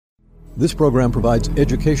This program provides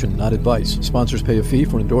education, not advice. Sponsors pay a fee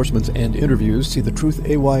for endorsements and interviews. See the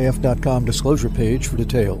truthayf.com disclosure page for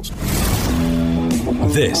details.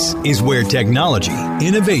 This is where technology,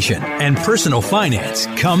 innovation, and personal finance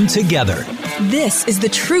come together. This is The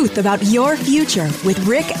Truth About Your Future with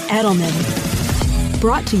Ric Edelman.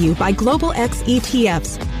 Brought to you by Global X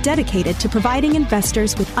ETFs, dedicated to providing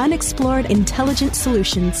investors with unexplored intelligent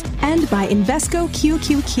solutions, and by Invesco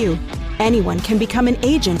QQQ. Anyone can become an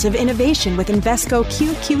agent of innovation with Invesco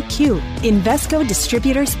QQQ. Invesco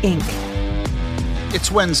Distributors, Inc.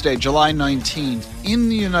 It's Wednesday, July 19th. In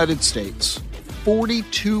the United States,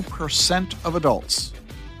 42% of adults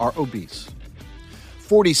are obese.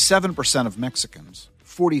 47% of Mexicans,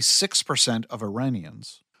 46% of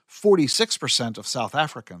Iranians, 46% of South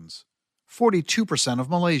Africans, 42% of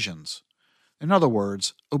Malaysians. In other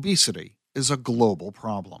words, obesity is a global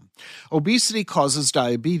problem. Obesity causes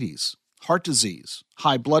diabetes, heart disease,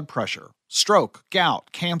 high blood pressure, stroke,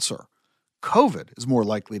 gout, cancer. COVID is more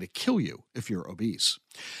likely to kill you if you're obese.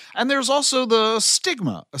 And there's also the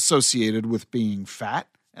stigma associated with being fat,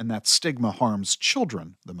 and that stigma harms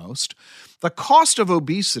children the most. The cost of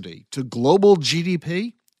obesity to global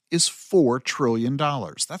GDP is $4 trillion.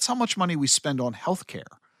 That's how much money we spend on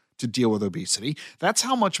healthcare to deal with obesity. That's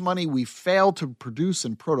how much money we fail to produce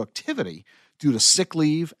in productivity due to sick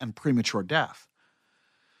leave and premature death.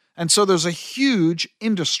 And so there's a huge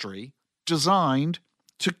industry designed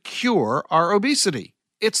to cure our obesity.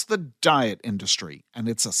 It's the diet industry, and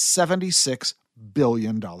it's a $76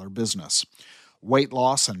 billion business. Weight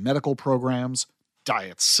loss and medical programs,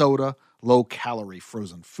 diet soda, low-calorie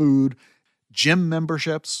frozen food, gym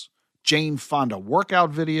memberships, Jane Fonda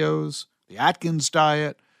workout videos, the Atkins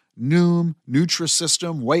diet, Noom,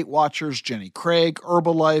 Nutrisystem, Weight Watchers, Jenny Craig,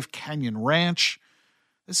 Herbalife, Canyon Ranch.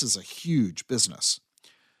 This is a huge business.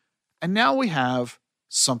 And now we have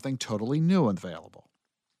something totally new available.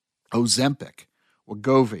 Ozempic,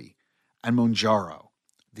 Wegovy, and Mounjaro.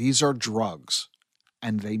 These are drugs,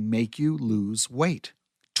 and they make you lose weight,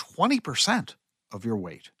 20% of your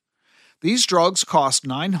weight. These drugs cost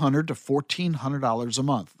 $900 to $1,400 a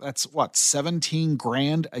month. That's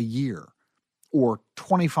 $17,000 a year, or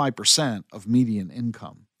 25% of median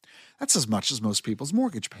income. That's as much as most people's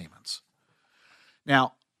mortgage payments.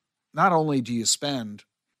 Now, not only do you spend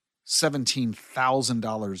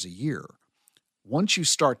 $17,000 a year, once you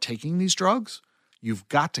start taking these drugs, you've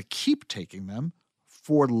got to keep taking them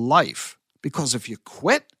for life, because if you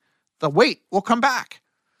quit, the weight will come back.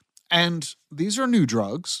 And these are new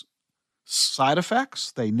drugs. Side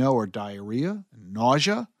effects, they know, are diarrhea and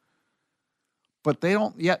nausea, but they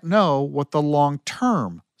don't yet know what the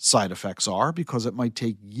long-term side effects are because it might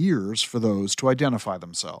take years for those to identify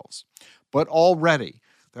themselves. But already,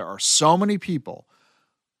 there are so many people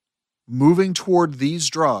moving toward these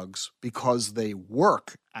drugs because they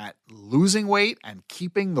work at losing weight and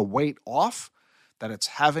keeping the weight off that it's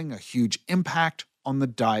having a huge impact on the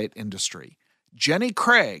diet industry. Jenny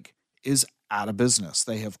Craig is out of business.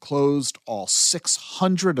 They have closed all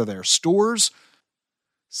 600 of their stores.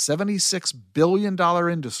 $76 billion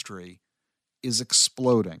industry is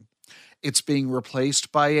exploding. It's being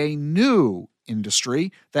replaced by a new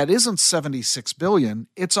industry that isn't $76 billion,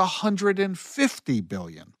 it's $150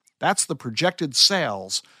 billion. That's the projected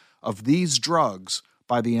sales of these drugs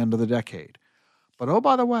by the end of the decade. But oh,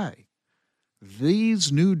 by the way,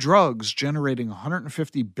 these new drugs generating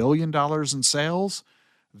 $150 billion in sales,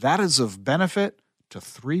 that is of benefit to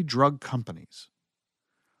 3 drug companies.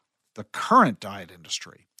 The current diet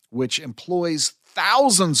industry, which employs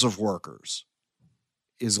thousands of workers,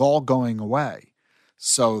 is all going away.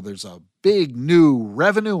 So there's a big new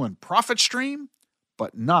revenue and profit stream,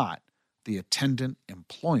 but not the attendant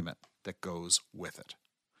employment that goes with it.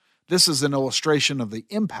 This is an illustration of the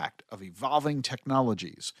impact of evolving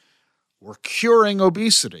technologies. We're curing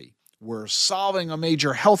obesity. We're solving a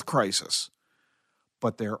major health crisis.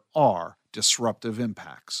 But there are disruptive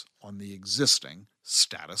impacts on the existing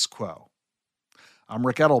status quo. I'm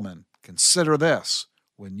Ric Edelman. Consider this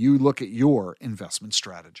when you look at your investment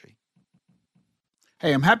strategy.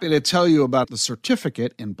 Hey, I'm happy to tell you about the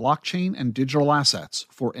Certificate in Blockchain and Digital Assets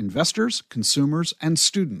for investors, consumers, and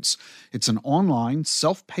students. It's an online,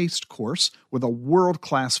 self-paced course with a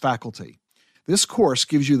world-class faculty. This course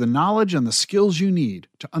gives you the knowledge and the skills you need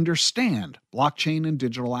to understand blockchain and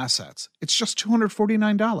digital assets. It's just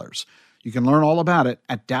 $249. You can learn all about it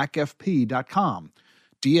at dacfp.com,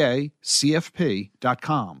 dacfp.com.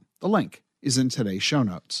 The link is in today's show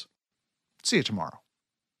notes. See you tomorrow.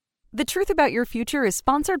 The Truth About Your Future is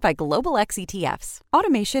sponsored by Global X ETFs.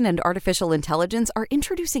 Automation and artificial intelligence are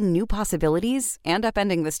introducing new possibilities and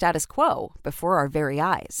upending the status quo before our very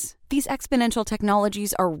eyes. These exponential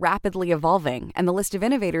technologies are rapidly evolving, and the list of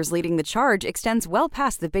innovators leading the charge extends well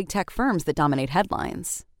past the big tech firms that dominate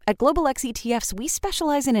headlines. At Global X ETFs, we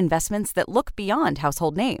specialize in investments that look beyond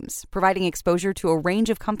household names, providing exposure to a range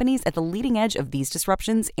of companies at the leading edge of these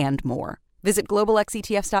disruptions and more. Visit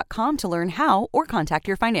globalxetfs.com to learn how or contact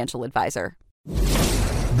your financial advisor.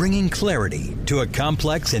 Bringing clarity to a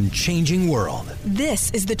complex and changing world.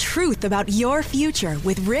 This is The Truth About Your Future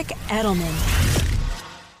with Ric Edelman.